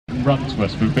and run to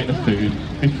us for a bit of food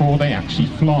before they actually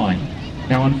fly.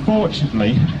 Now,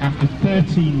 unfortunately, after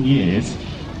 13 years,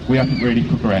 we haven't really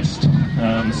progressed.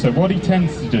 So what he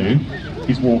tends to do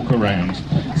is walk around.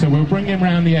 So we'll bring him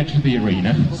around the edge of the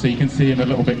arena so you can see him a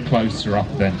little bit closer up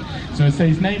then. So I say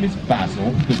his name is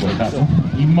Basil. Good boy, Basil.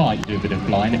 He might do a bit of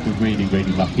flying if we're really,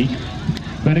 really lucky.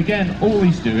 But again, all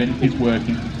he's doing is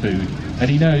working for food. And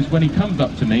he knows when he comes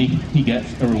up to me, he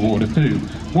gets a reward of food.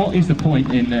 What is the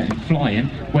point in flying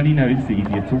when he knows it's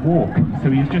easier to walk?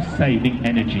 So he's just saving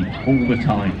energy all the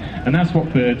time. And that's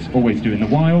what birds always do in the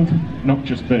wild, not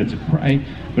just birds of prey,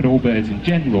 but all birds in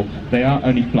general. They are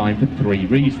only flying for 3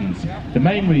 reasons. The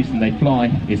main reason they fly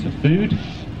is for food.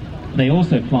 They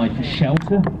also fly for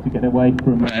shelter, to get away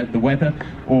from the weather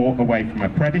or away from a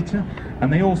predator.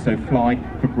 And they also fly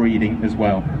for breeding as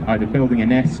well, either building a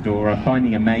nest or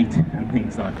finding a mate and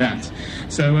things like that.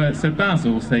 So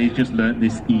Basil, he's just learnt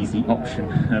this easy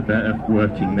option of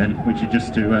working then, which is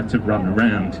just to run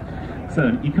around.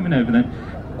 So you're coming over then.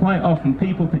 Quite often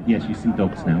people think, yes, you see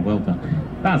dogs now, well done.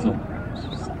 Basil,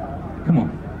 come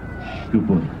on, good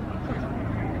boy.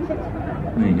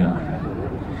 There you go.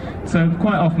 So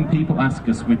quite often people ask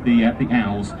us with the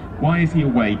owls, why is he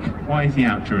awake? Why is he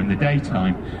out during the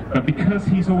daytime? But because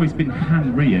he's always been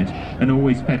hand-reared and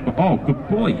always fed, oh, good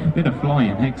boy, bit of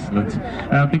flying, excellent.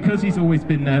 Because he's always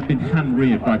been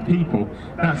hand-reared by people,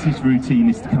 that's his routine,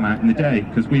 is to come out in the day,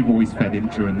 because we've always fed him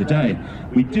during the day.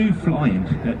 We do fly him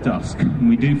at dusk, and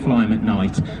we do fly him at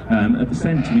night. At the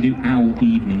centre, we do owl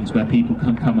evenings, where people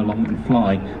can come along and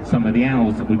fly some of the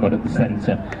owls that we've got at the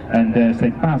centre. And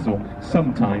say Basil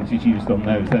sometimes is used on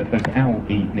those owl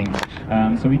evenings.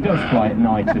 So he does fly at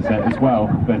night as well,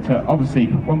 but obviously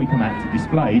when we come out to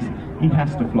displays, he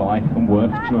has to fly and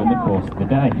work during the course of the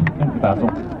day. Don't you, Basil?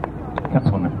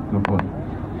 Come on now, good boy.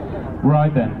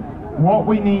 Right then, what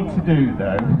we need to do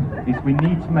though, is we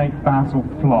need to make Basil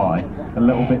fly a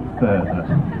little bit further,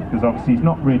 because obviously he's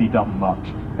not really done much,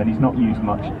 and he's not used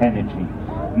much energy.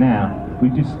 Now,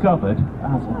 we've discovered,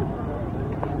 Basil,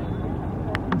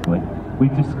 good boy.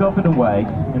 We've discovered a way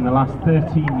in the last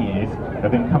 13 years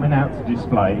of him coming out to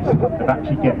displays of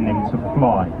actually getting him to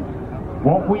fly.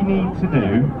 What we need to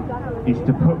do is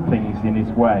to put things in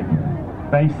his way.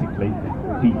 Basically,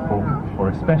 people, or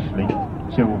especially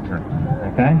children,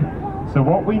 okay? So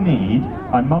what we need,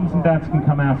 and mums and dads can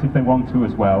come out if they want to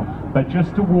as well, but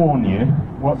just to warn you,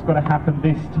 what's got to happen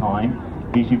this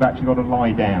time is you've actually got to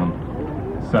lie down.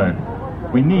 So,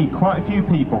 we need quite a few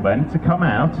people then to come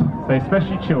out, say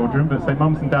especially children, but say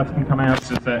mums and dads can come out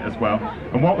as well.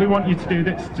 And what we want you to do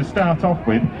to start off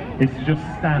with is to just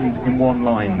stand in one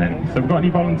line then. So we've got any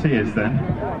volunteers then?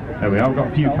 There we are, we've got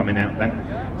a few coming out then.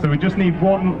 So we just need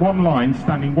one line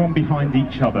standing one behind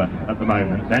each other at the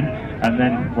moment then, and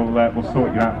then we'll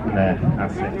sort you out from there.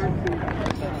 That's it.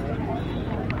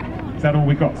 Is that all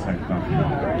we got so far?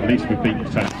 At least we've beaten the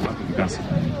total up with Basil.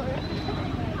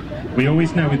 We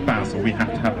always know with Basil we have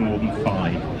to have more than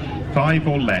 5. 5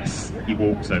 or less, he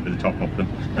walks over the top of them.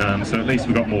 So at least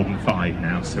we've got more than 5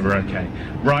 now, so we're okay.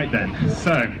 Right then,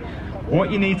 so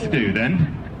what you need to do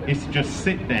then is to just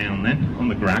sit down then on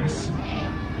the grass,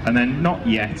 and then not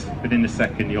yet, but in a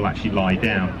second you'll actually lie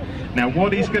down. Now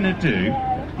what he's going to do,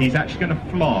 he's actually going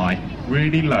to fly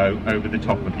really low over the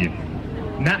top of you.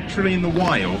 Naturally in the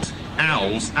wild,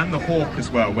 owls and the hawk as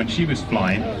well, when she was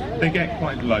flying, they get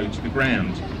quite low to the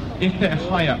ground. If they're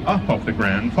higher up off the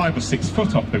ground, 5 or 6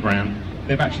 foot off the ground,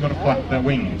 they've actually got to flap their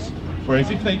wings.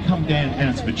 Whereas if they come down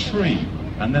out of a tree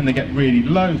and then they get really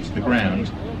low to the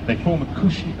ground, they form a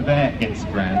cushion of air against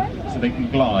the ground so they can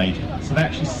glide. So they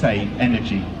actually save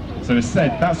energy. So as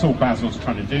said, that's all Basil's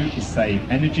trying to do, is save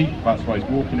energy. That's why he's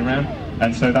walking around.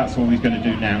 And so that's all he's going to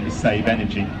do now, is save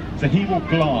energy. So he will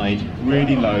glide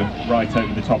really low right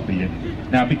over the top of you.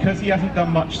 Now because he hasn't done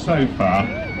much so far,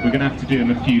 we're going to have to do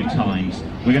him a few times.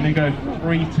 We're going to go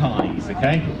 3 times,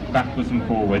 okay? Backwards and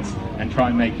forwards, and try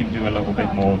and make him do a little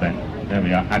bit more then. There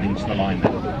we are, adding to the line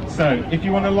then. So, if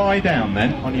you want to lie down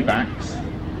then, on your backs,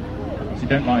 obviously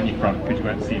don't lie on your front because you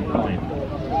won't see him flying.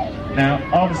 Now,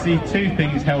 obviously 2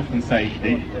 things, health and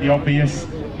safety. The obvious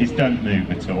is don't move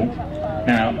at all.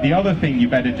 Now, the other thing you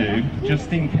better do,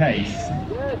 just in case,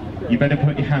 you better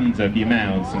put your hands over your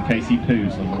mouths in case he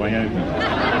poos on the way over.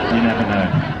 You never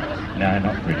know. No,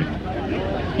 not really.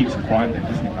 Keeps it quiet then,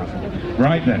 doesn't it, Basil?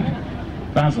 Right then,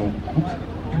 Basil.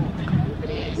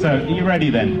 Oops. So, are you ready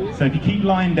then? So if you keep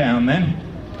lying down then,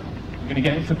 we're going to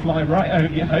get him to fly right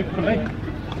over you, hopefully.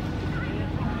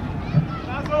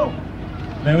 Basil!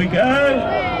 There we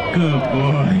go! Good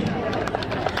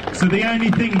boy. So the only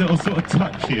thing that will sort of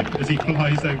touch you as he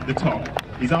flies over the top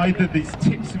is either the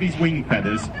tips of his wing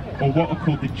feathers or what are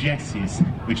called the jesses,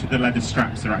 which are the leather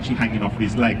straps that are actually hanging off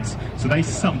his legs. So they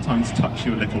sometimes touch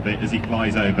you a little bit as he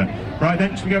flies over. Right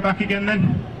then, should we go back again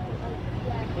then?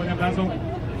 Go on, Basil.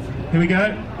 Here we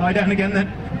go. Lie down again then.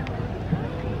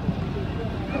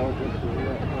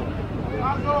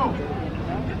 Basil!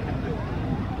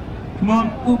 Come on,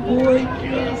 good boy.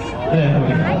 Yes. There we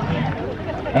go.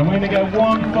 And we're going to go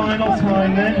one final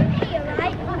time then.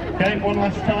 Okay, one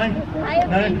last time.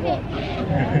 No?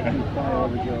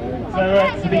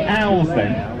 So the owls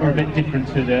then are a bit different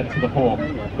to the hawk.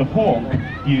 The hawk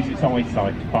uses its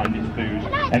eyesight to find its food.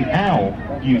 An owl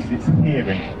uses its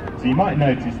hearing. So you might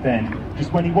notice then,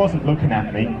 just when he wasn't looking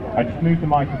at me, I just moved the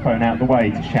microphone out of the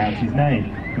way to shout his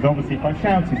name. Because obviously if I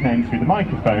shout his name through the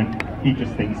microphone, he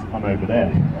just thinks I'm over there,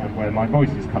 and where my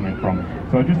voice is coming from.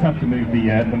 So I just have to move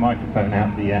the microphone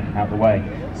out the way.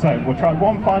 So we'll try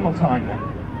one final time then.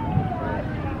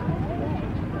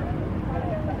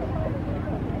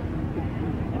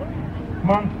 Come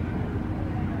on.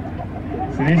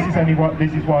 So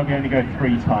this is why we only go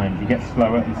 3 times. You get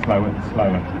slower and slower and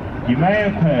slower. You may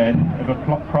have heard of a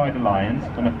pride of lions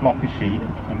and a flock of sheep,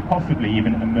 and possibly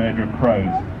even a murder of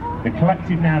crows. The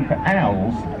collective noun for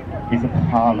owls is a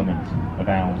parliament of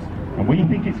owls. And we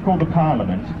think it's called a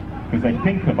parliament because they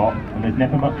think a lot and there's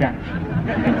never much action,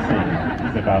 as you can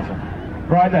see, Mr. Basil.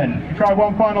 Right then, try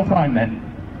one final time then.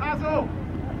 Basil!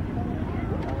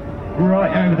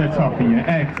 Right over the top of you.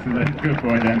 Excellent. Good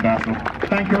boy then, Basil.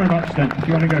 Thank you very much then. If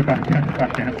you want to go back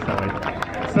outside.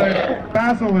 So,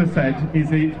 Basil has said is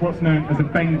what's known as a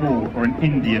Bengal or an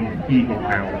Indian eagle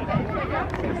owl.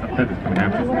 There's some feathers coming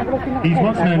out, isn't it? He's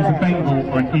what's known as a Bengal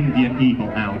or an Indian eagle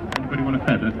owl. Anybody want a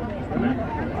feather?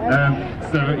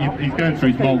 So he's going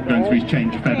through his mould, going through his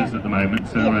change of feathers at the moment.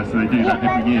 So they do that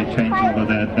every year, change all of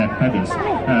their feathers.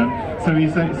 So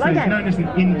he's known as an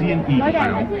Indian eagle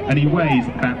owl, and he weighs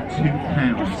about 2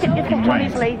 pounds in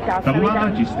weight. The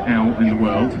largest owl in the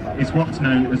world is what's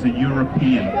known as a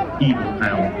European eagle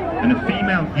owl, and a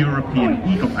female European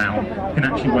eagle owl can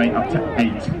actually weigh up to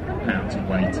 8 pounds in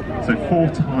weight, so 4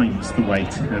 times the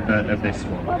weight of this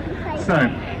one. So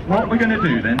what we're going to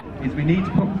do then is we need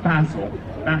to put Basil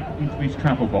back into his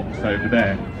travel box over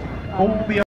there. All the